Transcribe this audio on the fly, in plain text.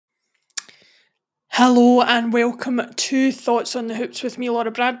Hello and welcome to Thoughts on the Hoops with me,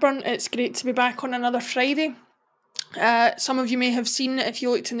 Laura Bradburn. It's great to be back on another Friday. Some of you may have seen, if you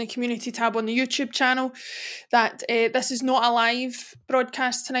looked in the community tab on the YouTube channel, that this is not a live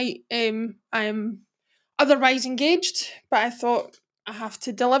broadcast tonight. I am otherwise engaged, but I thought I have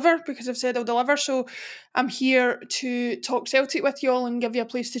to deliver because I've said I'll deliver. So I'm here to talk Celtic with you all and give you a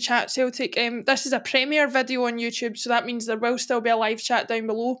place to chat Celtic. This is a premiere video on YouTube, so that means there will still be a live chat down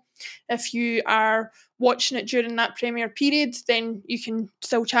below. If you are watching it during that premiere period, then you can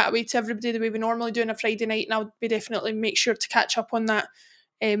still chat away to everybody the way we normally do on a Friday night, and I'll be definitely make sure to catch up on that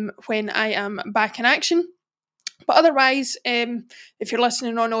when I am back in action. But otherwise, if you're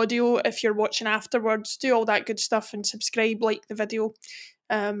listening on audio, if you're watching afterwards, do all that good stuff and subscribe, like the video,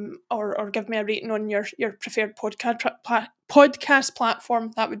 or give me a rating on your preferred podcast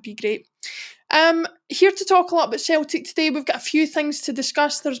platform. That would be great. Here to talk a lot about Celtic today. We've got a few things to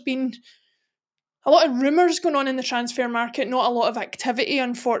discuss. There's been a lot of rumours going on in the transfer market, not a lot of activity,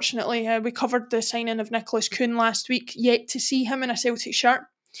 unfortunately. We covered the signing of Nicholas Kuhn last week, yet to see him in a Celtic shirt.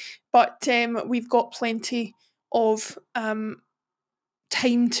 But we've got plenty of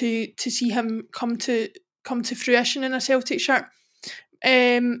time to see him come to fruition in a Celtic shirt.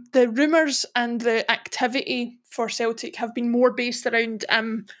 The rumours and the activity for Celtic have been more based around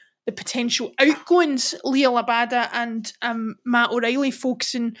the potential outgoings. Liel Abada and Matt O'Reilly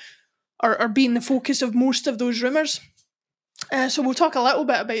focusing or being the focus of most of those rumours. So we'll talk a little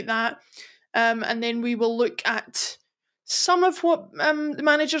bit about that, and then we will look at some of what the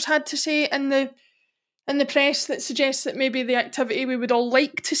managers had to say in the press that suggests that maybe the activity we would all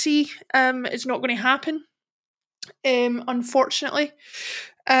like to see is not going to happen, unfortunately.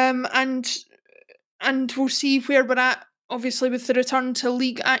 And we'll see where we're at, obviously, with the return to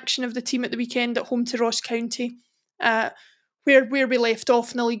league action of the team at the weekend at home to Ross County, where we left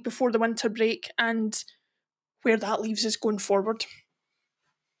off in the league before the winter break and where that leaves us going forward.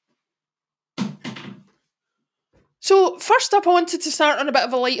 So first up, I wanted to start on a bit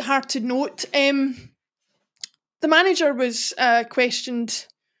of a light-hearted note. The manager was questioned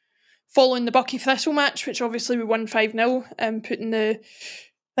following the Buckie Thistle match, which obviously we won 5-0, putting the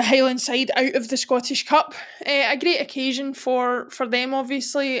Highland side out of the Scottish Cup. A great occasion for them,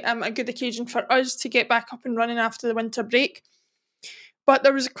 obviously, a good occasion for us to get back up and running after the winter break. But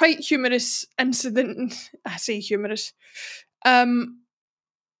there was a quite humorous incident. I say humorous. One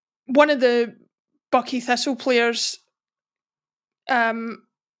of the Buckie Thistle players, one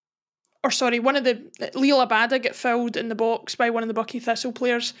of the Liel Abada got fouled in the box by one of the Buckie Thistle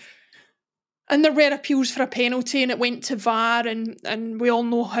players. And there were appeals for a penalty and it went to VAR and we all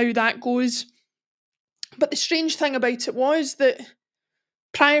know how that goes. But the strange thing about it was that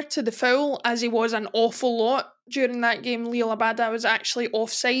prior to the foul, as he was an awful lot during that game, Liel Abada was actually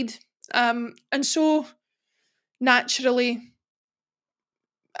offside. And so, naturally,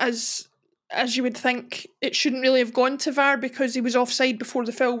 as you would think, it shouldn't really have gone to VAR because he was offside before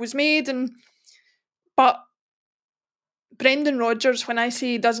the foul was made. But Brendan Rodgers, when I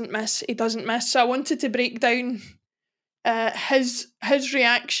say he doesn't miss, he doesn't miss. So I wanted to break down his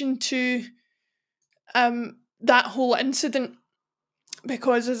reaction to that whole incident,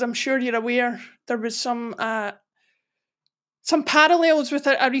 because as I'm sure you're aware, there was some parallels with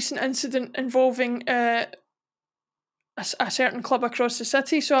a recent incident involving a certain club across the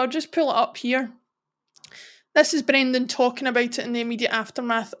city. So I'll just pull it up here. This is Brendan talking about it in the immediate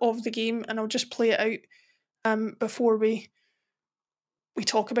aftermath of the game, and I'll just play it out before we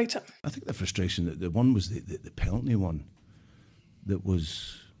talk about it. I think the frustration that the one was the penalty one that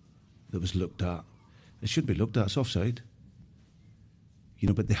was looked at. It should be looked at. It's offside.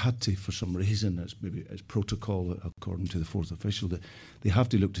 But they had to, for some reason, it's protocol according to the fourth official, that they have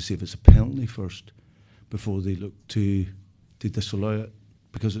to look to see if it's a penalty first before they look to disallow it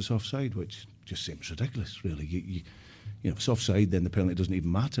because it's offside, which just seems ridiculous, really. If it's offside, then the penalty doesn't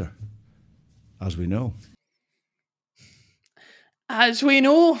even matter, as we know. As we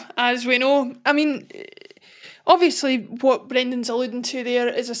know. I mean, obviously, what Brendan's alluding to there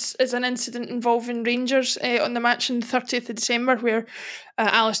is an incident involving Rangers on the match on the 30th of December where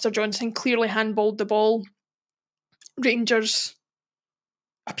Alistair Johnston clearly handballed the ball. Rangers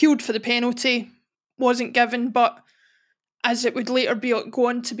appealed for the penalty, wasn't given, but as it would later go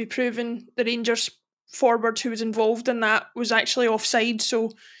on to be proven, the Rangers forward who was involved in that was actually offside,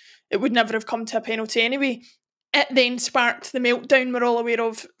 so it would never have come to a penalty anyway. It then sparked the meltdown we're all aware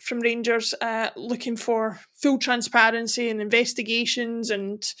of from Rangers, looking for full transparency and investigations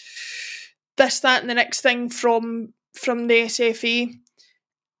and this, that and the next thing from the SFA.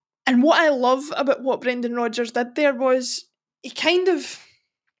 And what I love about what Brendan Rodgers did there was he kind of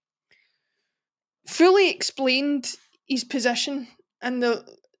fully explained his position and the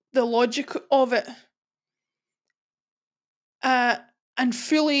logic of it, and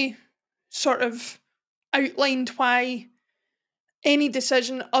fully sort of outlined why any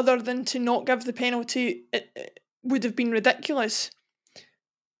decision other than to not give the penalty it would have been ridiculous.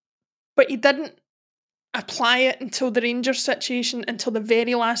 But he didn't apply it until the Rangers situation, until the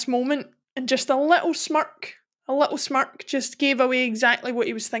very last moment, and just a little smirk just gave away exactly what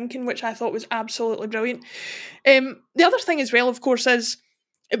he was thinking, which I thought was absolutely brilliant. The other thing as well, of course, is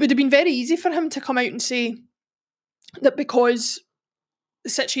it would have been very easy for him to come out and say that because the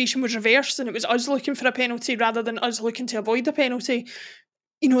situation was reversed and it was us looking for a penalty rather than us looking to avoid a penalty,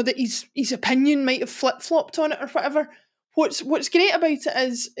 that his opinion might have flip-flopped on it or whatever. What's great about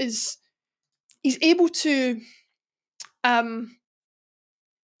it is he's able to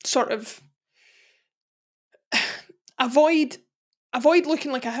sort of avoid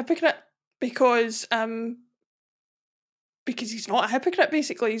looking like a hypocrite because he's not a hypocrite.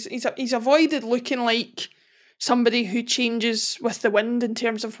 Basically, he's avoided looking like somebody who changes with the wind in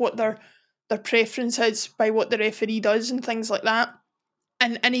terms of what their preference is by what the referee does and things like that.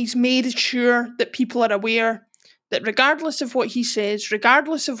 And he's made sure that people are aware that regardless of what he says,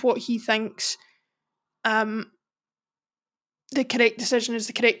 regardless of what he thinks, the correct decision is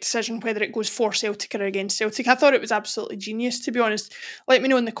the correct decision, whether it goes for Celtic or against Celtic. I thought it was absolutely genius, to be honest. Let me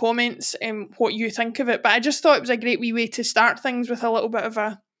know in the comments what you think of it. But I just thought it was a great wee way to start things with a little bit of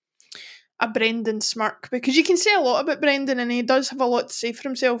a Brendan smirk, because you can say a lot about Brendan and he does have a lot to say for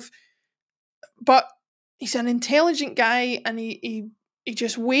himself. But he's an intelligent guy and he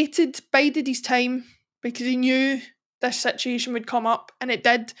just bided his time because he knew this situation would come up, and it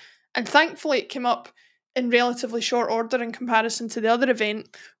did. And thankfully it came up in relatively short order in comparison to the other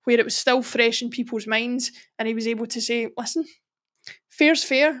event where it was still fresh in people's minds, and he was able to say, listen, fair's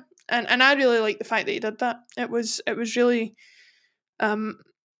fair. And I really like the fact that he did that. It was really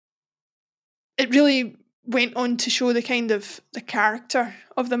it really went on to show the kind of the character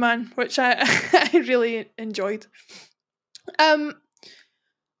of the man, which I I really enjoyed.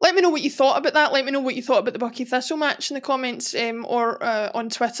 Let me know what you thought about that. Let me know what you thought about the Bucky Thistle match in the comments, or on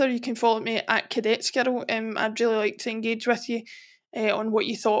Twitter. You can follow me at Cadetsgirl. I'd really like to engage with you on what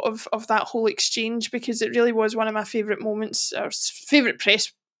you thought of that whole exchange, because it really was one of my favourite moments, or favourite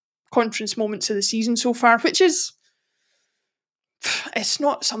press conference moments of the season so far, which is, it's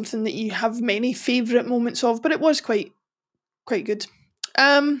not something that you have many favourite moments of, but it was quite good.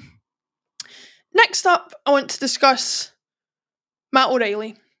 Next up, I want to discuss Matt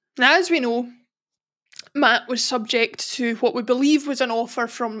O'Reilly. Now, as we know, Matt was subject to what we believe was an offer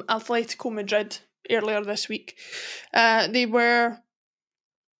from Atletico Madrid earlier this week. They were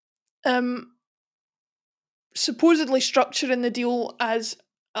supposedly structuring the deal as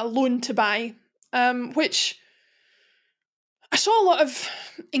a loan to buy, which I saw a lot of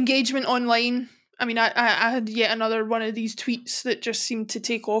engagement online. I mean, I had yet another one of these tweets that just seemed to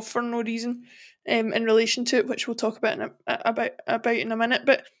take off for no reason in relation to it, which we'll talk about in a minute.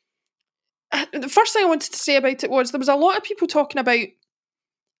 But the first thing I wanted to say about it was there was a lot of people talking about,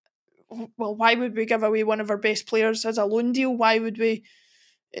 well, why would we give away one of our best players as a loan deal? Why would we,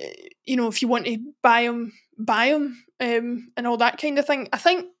 if you want to buy him, and all that kind of thing. I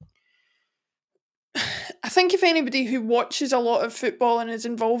think if anybody who watches a lot of football and is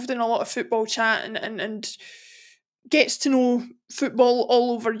involved in a lot of football chat and gets to know football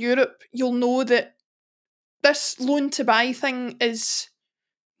all over Europe, you'll know that this loan to buy thing is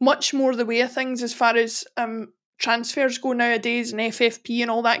much more the way of things as far as transfers go nowadays, and FFP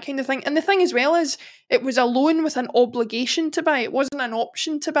and all that kind of thing. And the thing as well is, it was a loan with an obligation to buy. It wasn't an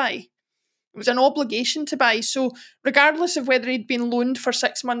option to buy. It was an obligation to buy. So regardless of whether he'd been loaned for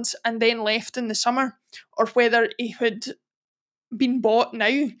 6 months and then left in the summer, or whether he had been bought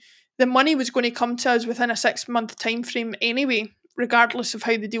now, the money was going to come to us within a 6-month time frame anyway, regardless of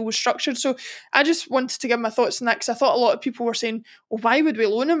how the deal was structured. So I just wanted to give my thoughts on that, because I thought a lot of people were saying, well, why would we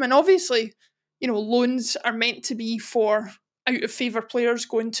loan him? And obviously, loans are meant to be for out of favour players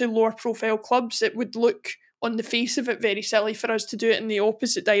going to lower profile clubs. It would look on the face of it very silly for us to do it in the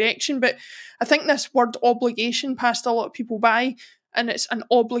opposite direction. But I think this word obligation passed a lot of people by, and it's an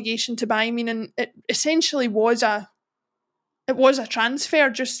obligation to buy, meaning it essentially was a transfer,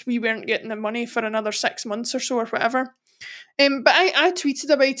 just we weren't getting the money for another 6 months or so or whatever. But I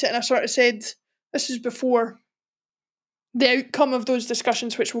tweeted about it, and I sort of said, this is before the outcome of those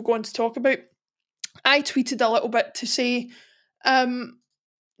discussions, which we'll go on to talk about. I tweeted a little bit to say that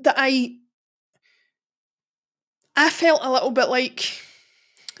I felt a little bit like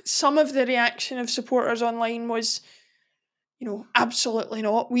some of the reaction of supporters online was, absolutely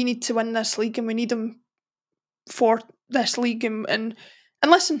not. We need to win this league and we need him for this league. And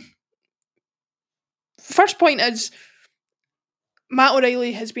listen, first point is Matt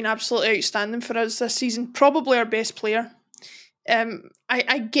O'Reilly has been absolutely outstanding for us this season, probably our best player.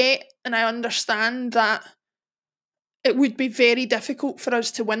 I get and I understand that it would be very difficult for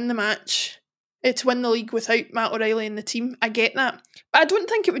us to win the match, to win the league without Matt O'Reilly in the team. I get that. But I don't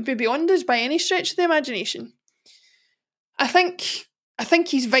think it would be beyond us by any stretch of the imagination. I think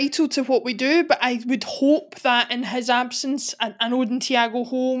he's vital to what we do, but I would hope that in his absence, an Odin Thiago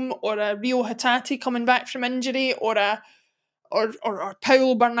home or a Rio Hatate coming back from injury or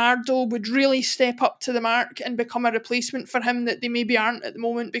Paulo Bernardo would really step up to the mark and become a replacement for him that they maybe aren't at the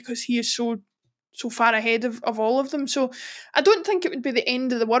moment because he is so far ahead of all of them. So I don't think it would be the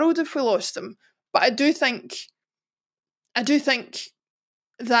end of the world if we lost him. But I do think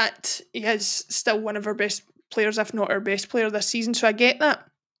that he is still one of our best players, if not our best player this season. So I get that.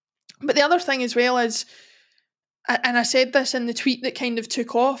 But the other thing as well is, and I said this in the tweet that kind of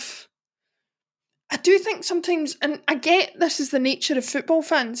took off, I do think sometimes, and I get this is the nature of football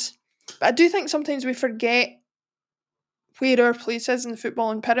fans, but I do think sometimes we forget where our place is in the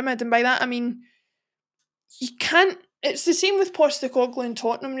footballing pyramid. And by that I mean, you can't, it's the same with Postecoglou and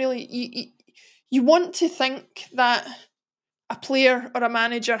Tottenham really. You want to think that a player or a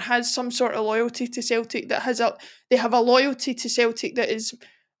manager has some sort of loyalty to Celtic, they have a loyalty to Celtic that is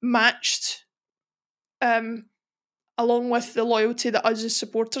matched along with the loyalty that us as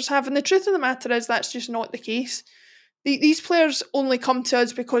supporters have. And the truth of the matter is that's just not the case. These players only come to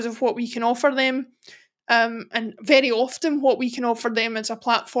us because of what we can offer them. And very often what we can offer them is a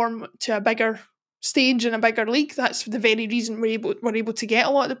platform to a bigger stage in a bigger league. That's the very reason we're able to get a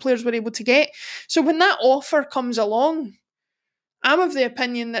lot of the players we're able to get. So when that offer comes along, I'm of the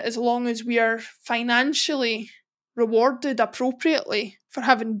opinion that as long as we are financially rewarded appropriately for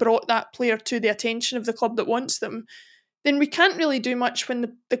having brought that player to the attention of the club that wants them, then we can't really do much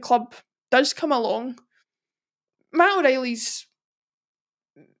when the club does come along. Matt O'Reilly's,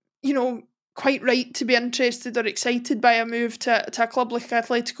 quite right to be interested or excited by a move to a club like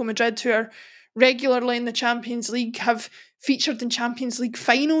Atletico Madrid, who are regularly in the Champions League, have featured in Champions League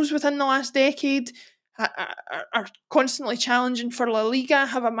finals within the last decade, are constantly challenging for La Liga,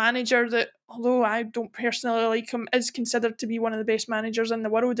 have a manager that, although I don't personally like him, is considered to be one of the best managers in the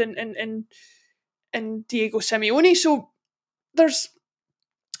world in Diego Simeone. So there's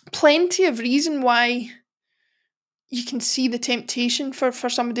plenty of reason why you can see the temptation for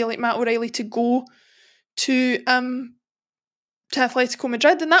somebody like Matt O'Reilly to go to Atletico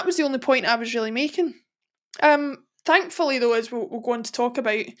Madrid, and that was the only point I was really making. Thankfully, though, as we'll go on to talk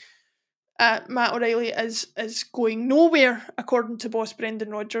about, Matt O'Reilly is going nowhere, according to boss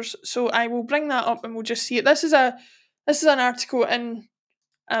Brendan Rodgers. So I will bring that up and we'll just see it. This is an article in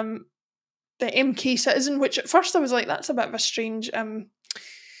the MK Citizen, which at first I was like, that's a bit of a strange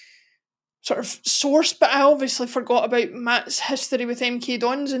sort of source, but I obviously forgot about Matt's history with MK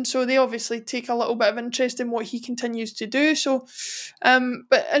Dons, and so they obviously take a little bit of interest in what he continues to do. So,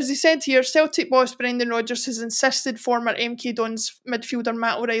 but as he said here, Celtic boss Brendan Rodgers has insisted former MK Dons midfielder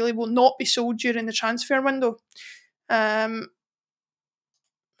Matt O'Reilly will not be sold during the transfer window.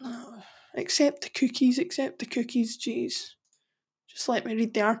 Accept the cookies, jeez. Just let me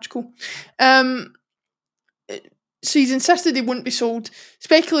read the article. So he's insisted he wouldn't be sold.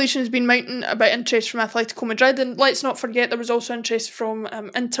 Speculation has been mounting about interest from Atletico Madrid, and let's not forget there was also interest from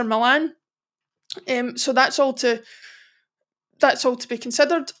Inter Milan. So that's all to be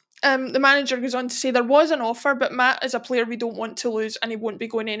considered. The manager goes on to say there was an offer, but Matt is a player we don't want to lose, and he won't be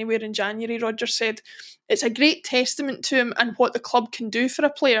going anywhere in January. Rodgers said it's a great testament to him and what the club can do for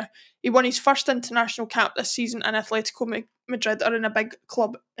a player. He won his first international cap this season, and Atletico Madrid are in a big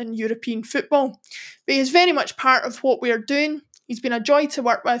club in European football. But he is very much part of what we are doing. He's been a joy to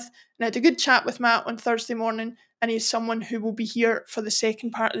work with, and I had a good chat with Matt on Thursday morning, and he's someone who will be here for the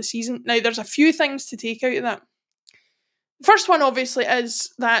second part of the season. Now, there's a few things to take out of that. First one, obviously,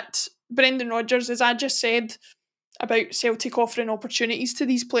 is that Brendan Rodgers, as I just said about Celtic offering opportunities to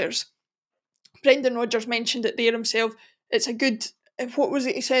these players, Brendan Rodgers mentioned it there himself. It's a good, what was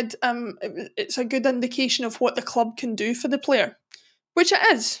it he said? It's a good indication of what the club can do for the player, which it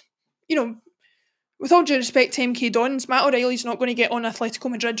is. With all due respect to MK Dons, Matt O'Reilly's not going to get on Atletico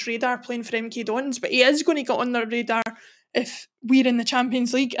Madrid's radar playing for MK Dons, but he is going to get on their radar if we're in the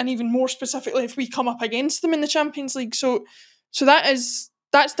Champions League, and even more specifically if we come up against them in the Champions League. So that's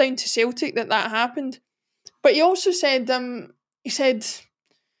down to Celtic that happened. But he also said he's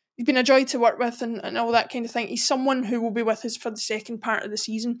been a joy to work with and all that kind of thing. He's someone who will be with us for the second part of the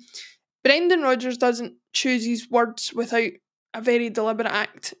season. Brendan Rodgers doesn't choose his words without a very deliberate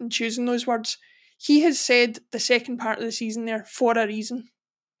act in choosing those words. He has said the second part of the season there for a reason.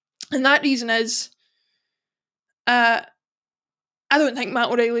 And that reason is, I don't think Matt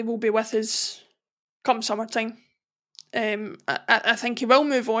O'Reilly will be with us come summertime. I think he will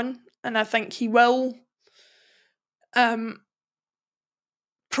move on, and I think he will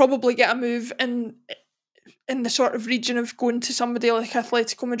probably get a move in the sort of region of going to somebody like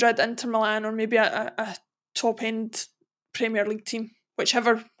Atletico Madrid, Inter Milan, or maybe a top end Premier League team,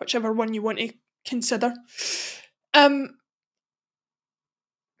 whichever one you want to consider. But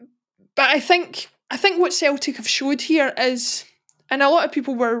I think what Celtic have showed here is, and a lot of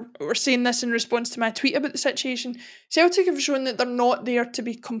people were saying this in response to my tweet about the situation, Celtic have shown that they're not there to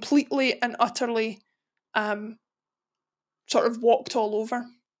be completely and utterly sort of walked all over.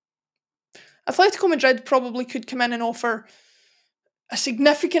 Atletico Madrid probably could come in and offer a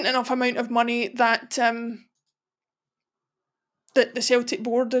significant enough amount of money that that the Celtic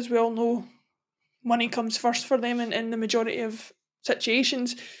board, as we all know, money comes first for them in the majority of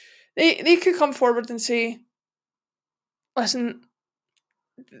situations. They could come forward and say, listen,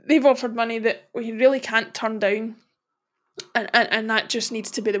 they've offered money that we really can't turn down, and that just needs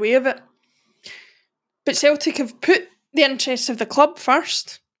to be the way of it. But Celtic have put the interests of the club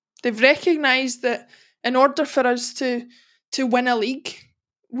first. They've recognised that in order for us to win a league,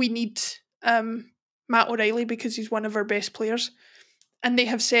 we need Matt O'Reilly because he's one of our best players. And they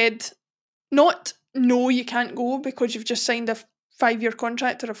have said, not, no, you can't go because you've just signed a 5-year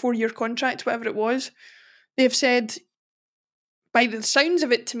contract or a 4-year contract, whatever it was. They've said, by the sounds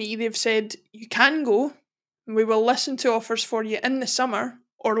of it to me, they've said, you can go, and we will listen to offers for you in the summer,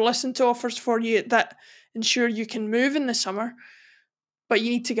 or listen to offers for you that ensure you can move in the summer, but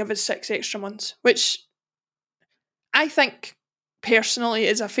you need to give us 6 extra months, which I think personally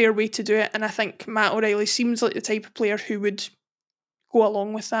is a fair way to do it, and I think Matt O'Reilly seems like the type of player who would go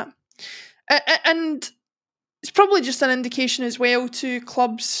along with that. And it's probably just an indication as well to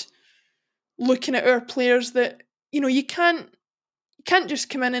clubs looking at our players that, you can't just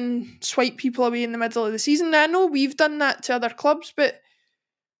come in and swipe people away in the middle of the season. Now, I know we've done that to other clubs, but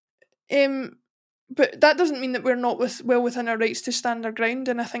that doesn't mean that we're not well within our rights to stand our ground,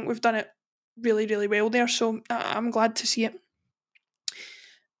 and I think we've done it really, really well there, so I'm glad to see it.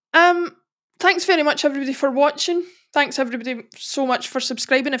 Thanks very much, everybody, for watching. Thanks, everybody, so much for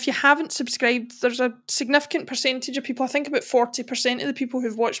subscribing. If you haven't subscribed, there's a significant percentage of people, I think about 40% of the people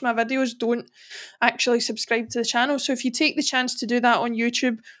who've watched my videos don't actually subscribe to the channel. So if you take the chance to do that on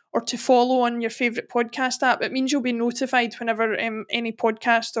YouTube or to follow on your favourite podcast app, it means you'll be notified whenever any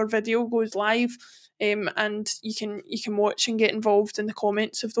podcast or video goes live. And you can watch and get involved in the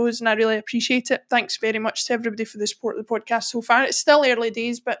comments of those, and I really appreciate it. Thanks very much to everybody for the support of the podcast so far. It's still early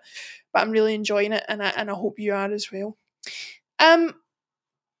days, but I'm really enjoying it, and I hope you are as well. I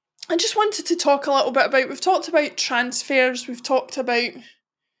just wanted to talk a little bit about, we've talked about transfers, we've talked about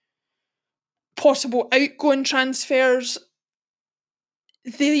possible outgoing transfers,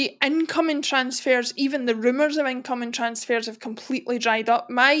 the incoming transfers, even the rumours of incoming transfers have completely dried up.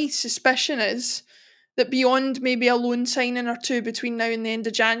 My suspicion is that beyond maybe a loan signing or two between now and the end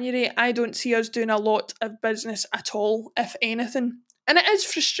of January, I don't see us doing a lot of business at all, if anything. And it is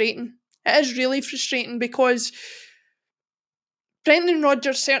frustrating. It is really frustrating because Brendan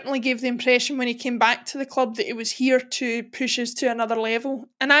Rodgers certainly gave the impression when he came back to the club that he was here to push us to another level.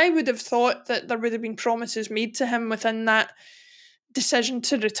 And I would have thought that there would have been promises made to him within that decision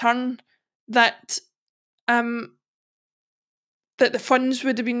to return, that that the funds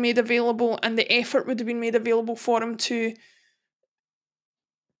would have been made available and the effort would have been made available for him to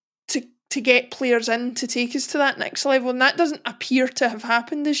get players in to take us to that next level, and that doesn't appear to have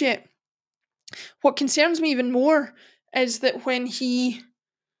happened as yet. What concerns me even more is that when he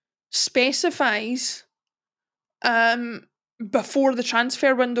specifies before the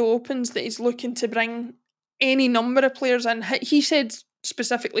transfer window opens that he's looking to bring any number of players in, he said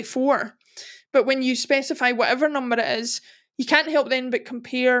specifically 4, but when you specify whatever number it is, you can't help then but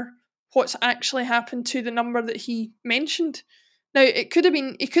compare what's actually happened to the number that he mentioned. Now, he could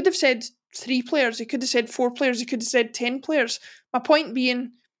have said 3 players, he could have said 4 players, he could have said 10 players. My point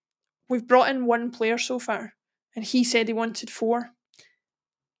being, we've brought in 1 player so far, and he said he wanted 4.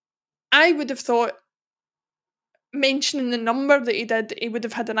 I would have thought, mentioning the number that he did, he would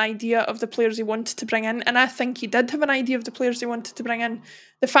have had an idea of the players he wanted to bring in, and I think he did have an idea of the players he wanted to bring in.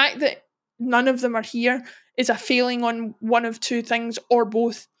 The fact that none of them are here is a failing on one of 2 things, or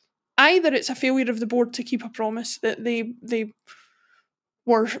both. Either it's a failure of the board to keep a promise that they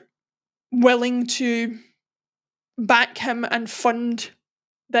were willing to back him and fund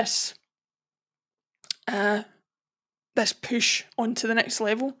this this push onto the next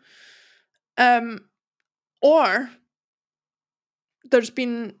level. Or there's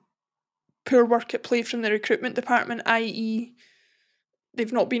been poor work at play from the recruitment department, i.e.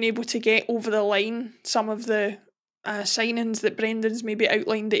 they've not been able to get over the line some of the signings that Brendan's maybe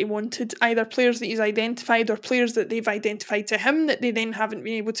outlined that he wanted, either players that he's identified or players that they've identified to him that they then haven't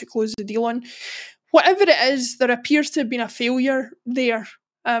been able to close the deal on. Whatever it is, there appears to have been a failure there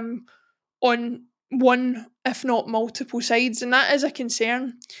on one, if not multiple sides, and that is a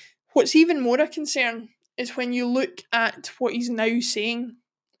concern. What's even more a concern is when you look at what he's now saying,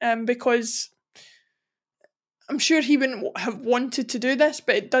 because I'm sure he wouldn't have wanted to do this,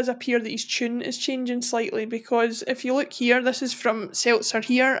 but it does appear that his tune is changing slightly, because if you look here, this is from Seltzer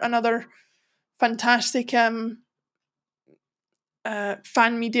here, another fantastic fan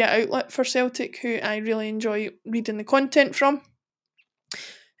media outlet for Celtic, who I really enjoy reading the content from.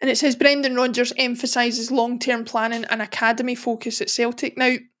 And it says, Brendan Rodgers emphasises long-term planning and academy focus at Celtic.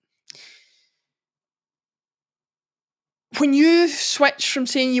 Now, when you switch from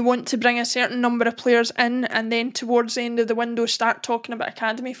saying you want to bring a certain number of players in and then towards the end of the window start talking about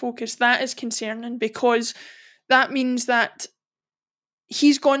academy focus, that is concerning, because that means that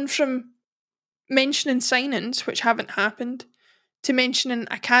he's gone from mentioning signings, which haven't happened, to mentioning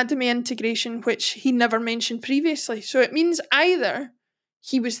academy integration, which he never mentioned previously. So it means either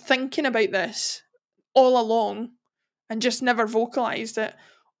he was thinking about this all along and just never vocalised it,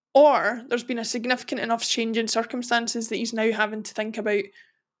 or there's been a significant enough change in circumstances that he's now having to think about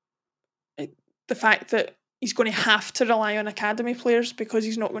the fact that he's going to have to rely on academy players because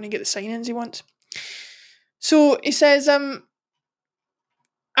he's not going to get the signings he wants. So he says,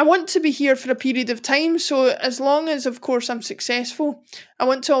 I want to be here for a period of time, so as long as, of course, I'm successful, I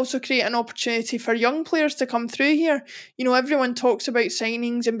want to also create an opportunity for young players to come through here. You know, everyone talks about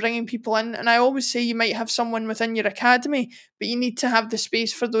signings and bringing people in, and I always say you might have someone within your academy, but you need to have the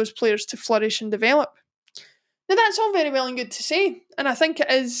space for those players to flourish and develop. Now, that's all very well and good to say, and I think it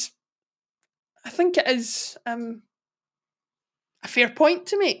is a fair point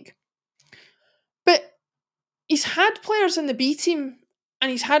to make. But he's had players in the B team and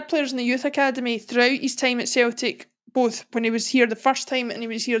he's had players in the youth academy throughout his time at Celtic, both when he was here the first time and he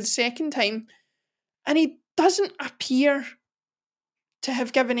was here the second time, and he doesn't appear to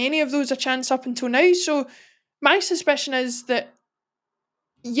have given any of those a chance up until now. So my suspicion is that,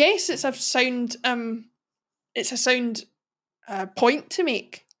 yes, it's a sound point to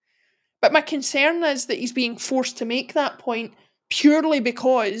make, but my concern is that he's being forced to make that point purely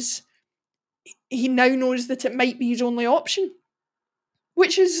because he now knows that it might be his only option,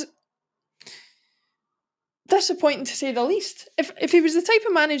 which is disappointing to say the least. If he was the type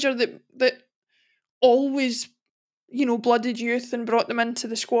of manager that always, you know, blooded youth and brought them into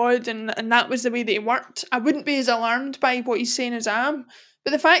the squad and that was the way that he worked, I wouldn't be as alarmed by what he's saying as I am.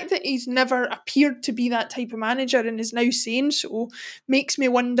 But the fact that he's never appeared to be that type of manager and is now saying so makes me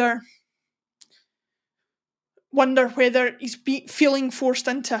wonder whether he's feeling forced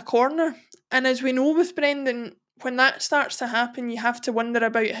into a corner. And as we know with Brendan, when that starts to happen, you have to wonder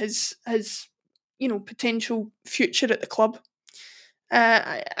about his potential future at the club.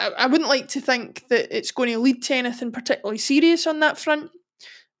 I wouldn't like to think that it's going to lead to anything particularly serious on that front,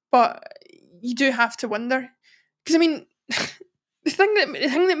 but you do have to wonder. Because, I mean, the thing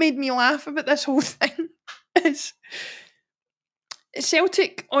that made me laugh about this whole thing is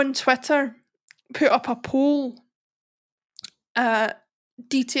Celtic on Twitter put up a poll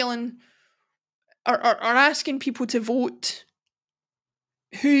detailing or asking people to vote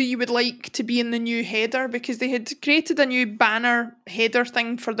who you would like to be in the new header, because they had created a new banner header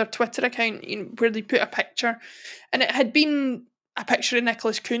thing for their Twitter account, you know, where they put a picture, and it had been a picture of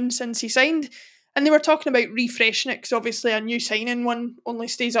Nicholas Kuhn since he signed, and they were talking about refreshing it because obviously a new signing one only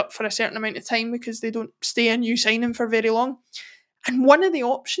stays up for a certain amount of time because they don't stay a new signing for very long. And one of the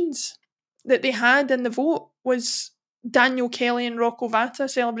options that they had in the vote was Daniel Kelly and Rocco Vata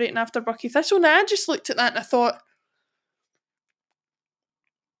celebrating after Bucky Thistle. Now I just looked at that and I thought,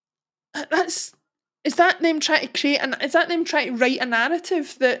 is that them trying to write a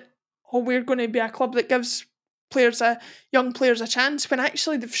narrative that, oh, we're going to be a club that gives young players a chance, when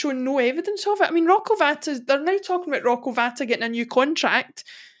actually they've shown no evidence of it. I mean, they're now talking about Rocco Vata getting a new contract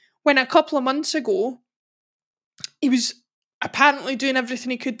when a couple of months ago he was apparently doing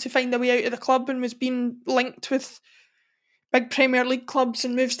everything he could to find a way out of the club and was being linked with big Premier League clubs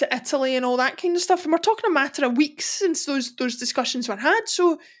and moves to Italy and all that kind of stuff. And we're talking a matter of weeks since those discussions were had.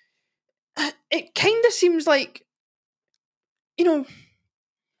 So it kind of seems like, you know,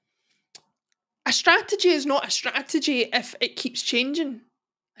 a strategy is not a strategy if it keeps changing.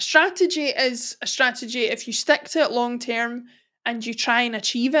 A strategy is a strategy if you stick to it long term and you try and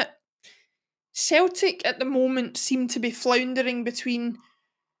achieve it. Celtic at the moment seem to be floundering between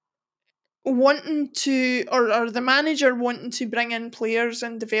wanting to, or the manager wanting to bring in players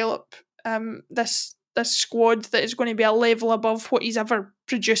and develop this squad that is going to be a level above what he's ever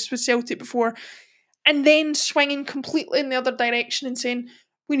produced with Celtic before, and then swinging completely in the other direction and saying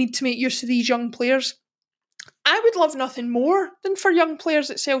we need to make use of these young players. I would love nothing more than for young players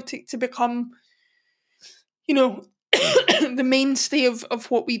at Celtic to become, the mainstay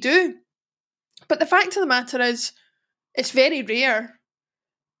of what we do. But the fact of the matter is, it's very rare,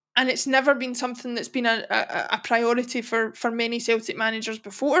 and it's never been something that's been a priority for many Celtic managers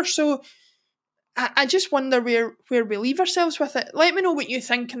before. So I just wonder where we leave ourselves with it. Let me know what you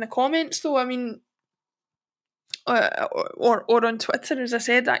think in the comments, though. I mean, or on Twitter, as I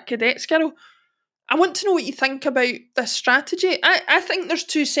said, at Cadets Girl. I want to know what you think about this strategy. I think there's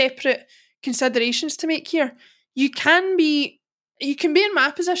two separate considerations to make here. You can be in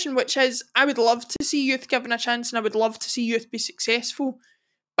my position, which is I would love to see youth given a chance and I would love to see youth be successful,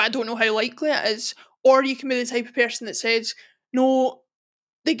 but I don't know how likely it is. Or you can be the type of person that says, no,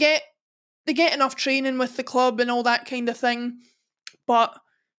 they get enough training with the club and all that kind of thing, but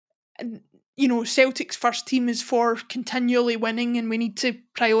Celtic's first team is for continually winning and we need to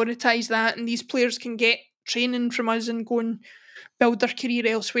prioritise that, and these players can get training from us and go and build their career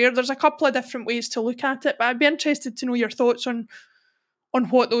elsewhere. There's a couple of different ways to look at it, but I'd be interested to know your thoughts on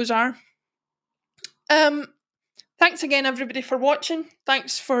what those are. Thanks again everybody for watching.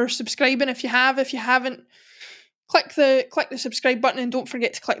 Thanks for subscribing if you have. If you haven't, click the subscribe button and don't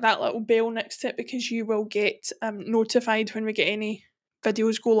forget to click that little bell next to it because you will get notified when we get any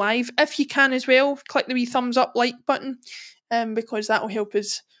videos go live. If you can as well, click the wee thumbs up like button because that will help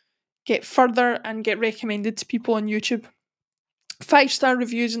us get further and get recommended to people on YouTube. 5-star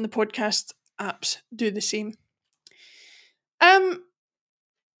reviews in the podcast apps do the same.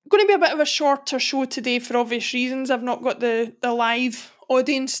 Going to be a bit of a shorter show today for obvious reasons. I've not got the live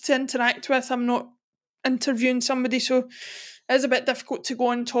audience to interact with. I'm not interviewing somebody, so it is a bit difficult to go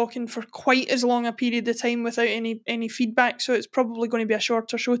on talking for quite as long a period of time without any feedback, so it's probably going to be a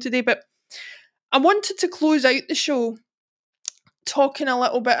shorter show today. But I wanted to close out the show talking a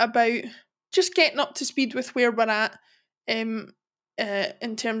little bit about just getting up to speed with where we're at in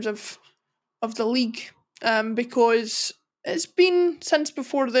terms of the league, because it's been since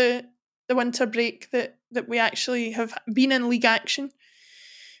before the winter break that we actually have been in league action.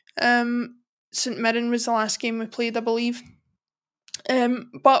 St Mirren was the last game we played, I believe.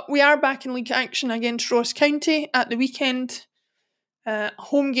 But we are back in league action against Ross County at the weekend.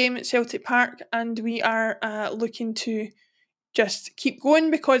 Home game at Celtic Park, and we are looking to just keep going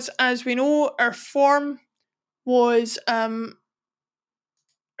because, as we know, our form was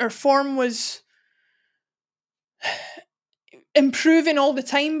improving all the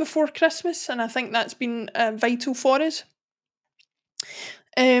time before Christmas, and I think that's been vital for us.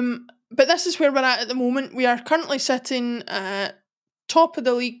 But this is where we're at the moment. We are currently sitting top of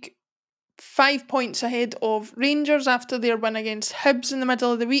the league, 5 points ahead of Rangers after their win against Hibs in the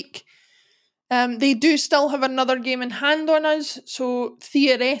middle of the week. They do still have another game in hand on us, so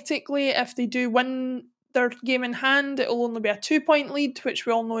theoretically, if they do win their game in hand, it will only be a 2-point lead, which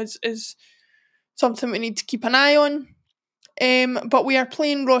we all know is something we need to keep an eye on. But we are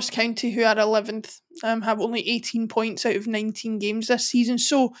playing Ross County, who are 11th, have only 18 points out of 19 games this season.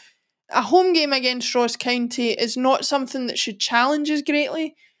 So a home game against Ross County is not something that should challenge us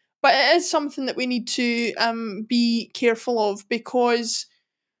greatly, but it is something that we need to be careful of, because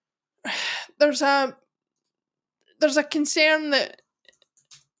there's a concern that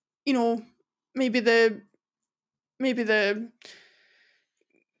maybe the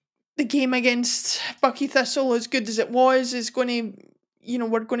game against Bucky Thistle, as good as it was, is going to,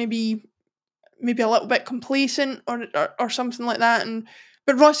 we're going to be maybe a little bit complacent or something like that.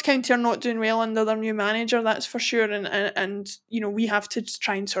 But Ross County are not doing well under their new manager, that's for sure. And we have to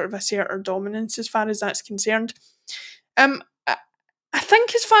try and sort of assert our dominance as far as that's concerned. I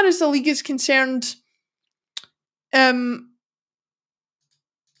think as far as the league is concerned, I've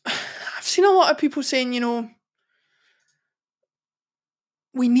seen a lot of people saying,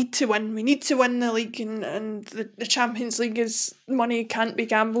 we need to win the league, and the Champions League is money can't be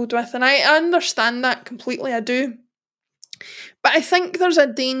gambled with. And I understand that completely, I do. But I think there's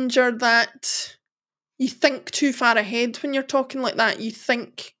a danger that you think too far ahead when you're talking like that. You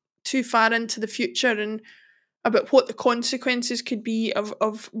think too far into the future and about what the consequences could be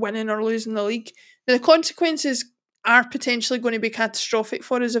of winning or losing the league. Now, the consequences are potentially going to be catastrophic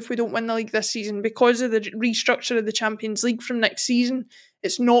for us if we don't win the league this season, because of the restructure of the Champions League from next season.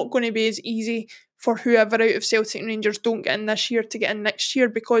 it's not going to be as easy for whoever out of Celtic and Rangers don't get in this year to get in next year,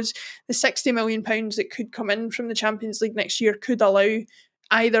 because the £60 million that could come in from the Champions League next year could allow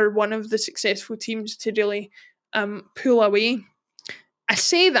either one of the successful teams to really pull away. I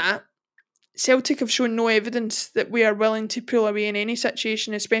say that Celtic have shown no evidence that we are willing to pull away in any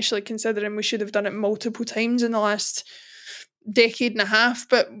situation, especially considering we should have done it multiple times in the last decade and a half,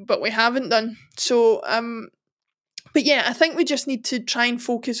 but we haven't done. So, but yeah, I think we just need to try and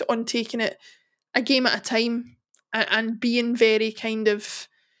focus on taking it a game at a time and being very kind of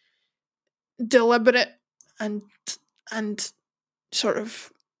deliberate and sort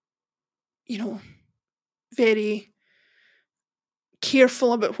of, very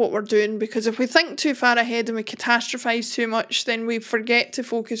careful about what we're doing, because if we think too far ahead and we catastrophize too much, then we forget to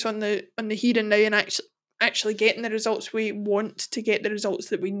focus on the here and now and actually getting the results we want to get, the results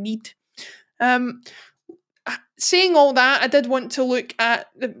that we need. Saying all that, I did want to look at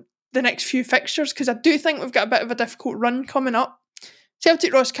the next few fixtures, because I do think we've got a bit of a difficult run coming up.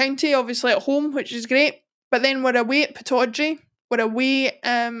 Celtic Ross County, obviously at home, which is great, but then we're away at Pittodrie, we're away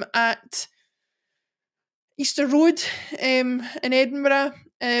at Easter Road in Edinburgh.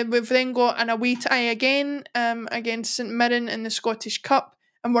 We've then got an away tie again against St Mirren in the Scottish Cup,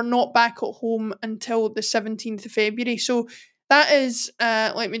 and we're not back at home until the 17th of February. So that is,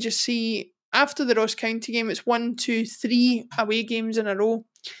 let me just see, after the Ross County game, it's 1, 2, 3 away games in a row.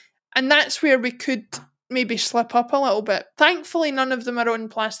 And that's where we could maybe slip up a little bit. Thankfully, none of them are on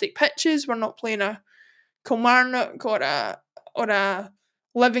plastic pitches. We're not playing a Kilmarnock or a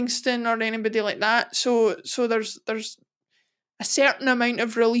Livingston or anybody like that. So there's a certain amount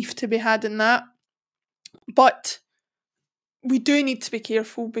of relief to be had in that. But we do need to be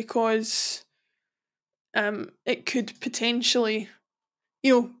careful, because it could potentially,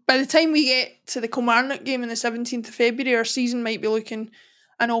 by the time we get to the Kilmarnock game on the 17th of February, our season might be looking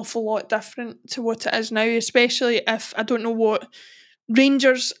an awful lot different to what it is now, especially if I don't know what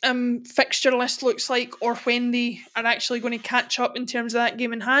Rangers' fixture list looks like, or when they are actually going to catch up in terms of that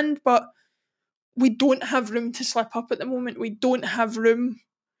game in hand. But we don't have room to slip up at the moment. We don't have room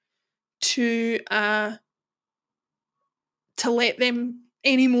to let them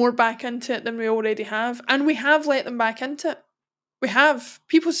any more back into it than we already have. And we have let them back into it. We have.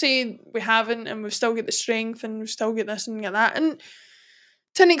 People say we haven't, and we've still got the strength, and we've still got this and got that. And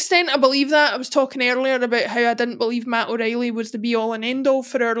to an extent, I believe that. I was talking earlier about how I didn't believe Matt O'Reilly was the be-all and end-all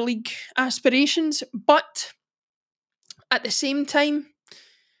for our league aspirations. But at the same time,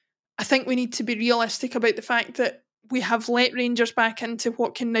 I think we need to be realistic about the fact that we have let Rangers back into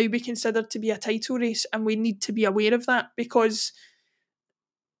what can now be considered to be a title race, and we need to be aware of that, because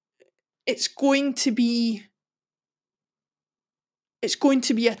it's going to be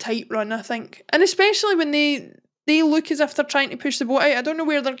a tight run, I think. And especially when they look as if they're trying to push the boat out. I don't know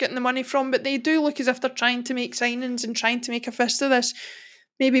where they're getting the money from, but they do look as if they're trying to make signings and trying to make a fist of this,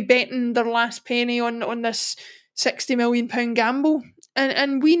 maybe betting their last penny on this £60 million gamble.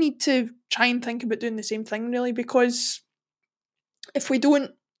 And we need to try and think about doing the same thing, really, because if we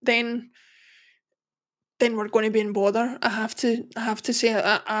don't, then we're going to be in bother. I have to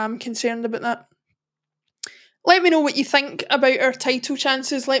say I'm concerned about that. Let me know what you think about our title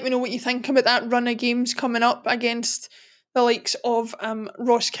chances. Let me know what you think about that run of games coming up against the likes of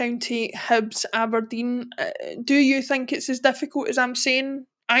Ross County, Hibs, Aberdeen. Do you think it's as difficult as I'm saying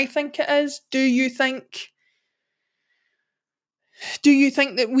I think it is? Do you think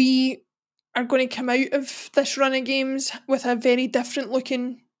that we are going to come out of this run of games with a very different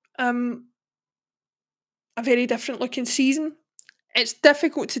looking season? It's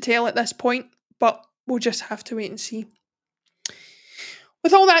difficult to tell at this point, but we'll just have to wait and see.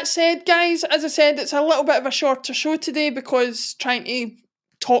 With all that said, guys, as I said, it's a little bit of a shorter show today, because trying to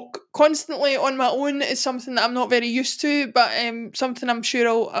talk constantly on my own is something that I'm not very used to, but something I'm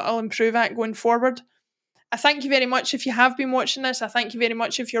sure I'll improve at going forward. I thank you very much if you have been watching this. I thank you very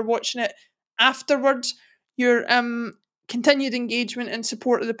much if you're watching it afterwards. Your continued engagement and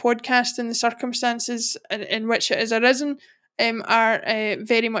support of the podcast and the circumstances in which it has arisen are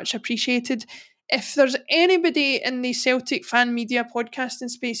very much appreciated. If there's anybody in the Celtic fan media podcasting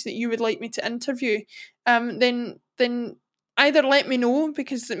space that you would like me to interview, then either let me know,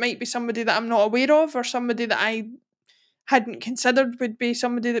 because it might be somebody that I'm not aware of, or somebody that I hadn't considered would be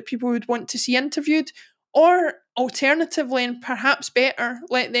somebody that people would want to see interviewed, or alternatively, and perhaps better,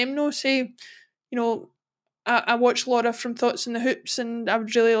 let them know. Say, I watch Laura from Thoughts on the Hoops, and I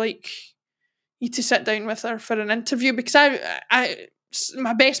would really like you to sit down with her for an interview, because I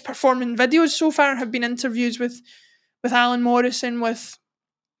my best performing videos so far have been interviews with Alan Morrison, with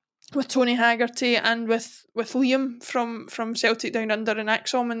with Tony Haggerty and with Liam from Celtic Down Under and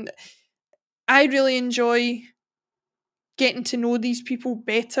Axom, and I really enjoy getting to know these people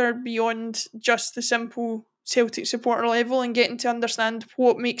better beyond just the simple Celtic supporter level and getting to understand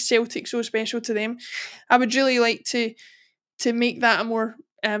what makes Celtic so special to them. I would really like to make that a more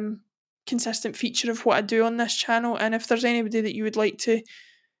consistent feature of what I do on this channel, and if there's anybody that you would like to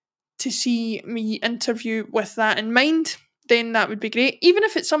see me interview with that in mind, then that would be great. Even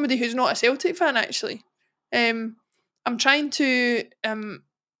if it's somebody who's not a Celtic fan, actually. I'm trying to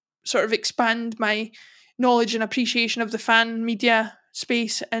sort of expand my knowledge and appreciation of the fan media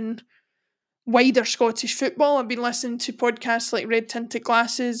space in wider Scottish football. I've been listening to podcasts like Red Tinted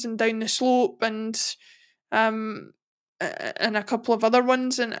Glasses and Down the Slope and a couple of other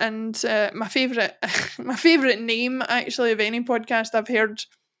ones, and my favourite name actually of any podcast I've heard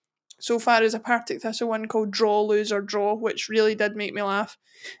so far is a Partick Thistle one called Draw, Lose or Draw, which really did make me laugh.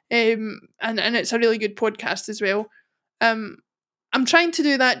 And it's a really good podcast as well. I'm trying to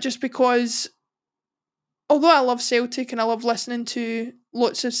do that just because, although I love Celtic and I love listening to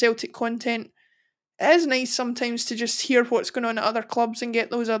lots of Celtic content, it is nice sometimes to just hear what's going on at other clubs and get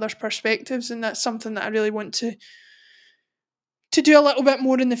those other perspectives, and that's something that I really want to do a little bit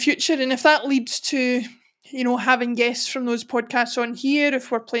more in the future. And if that leads to, you know, having guests from those podcasts on here,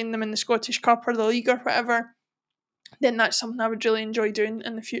 if we're playing them in the Scottish Cup or the League or whatever, then that's something I would really enjoy doing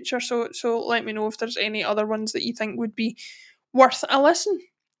in the future. So let me know if there's any other ones that you think would be worth a listen.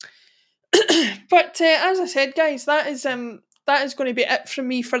 But as I said, guys, that is going to be it from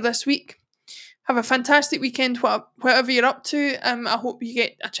me for this week. Have a fantastic weekend, whatever you're up to. I hope you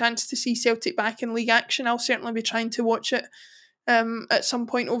get a chance to see Celtic back in league action. I'll certainly be trying to watch it at some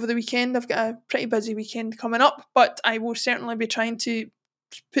point over the weekend. I've got a pretty busy weekend coming up, but I will certainly be trying to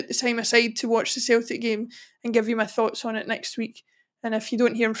put the time aside to watch the Celtic game and give you my thoughts on it next week. And if you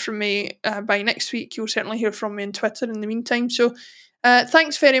don't hear from me by next week, you'll certainly hear from me on Twitter in the meantime. So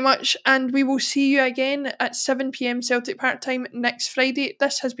thanks very much, and we will see you again at 7 p.m. Celtic Park time next Friday.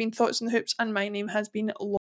 This has been Thoughts on the Hoops, and my name has been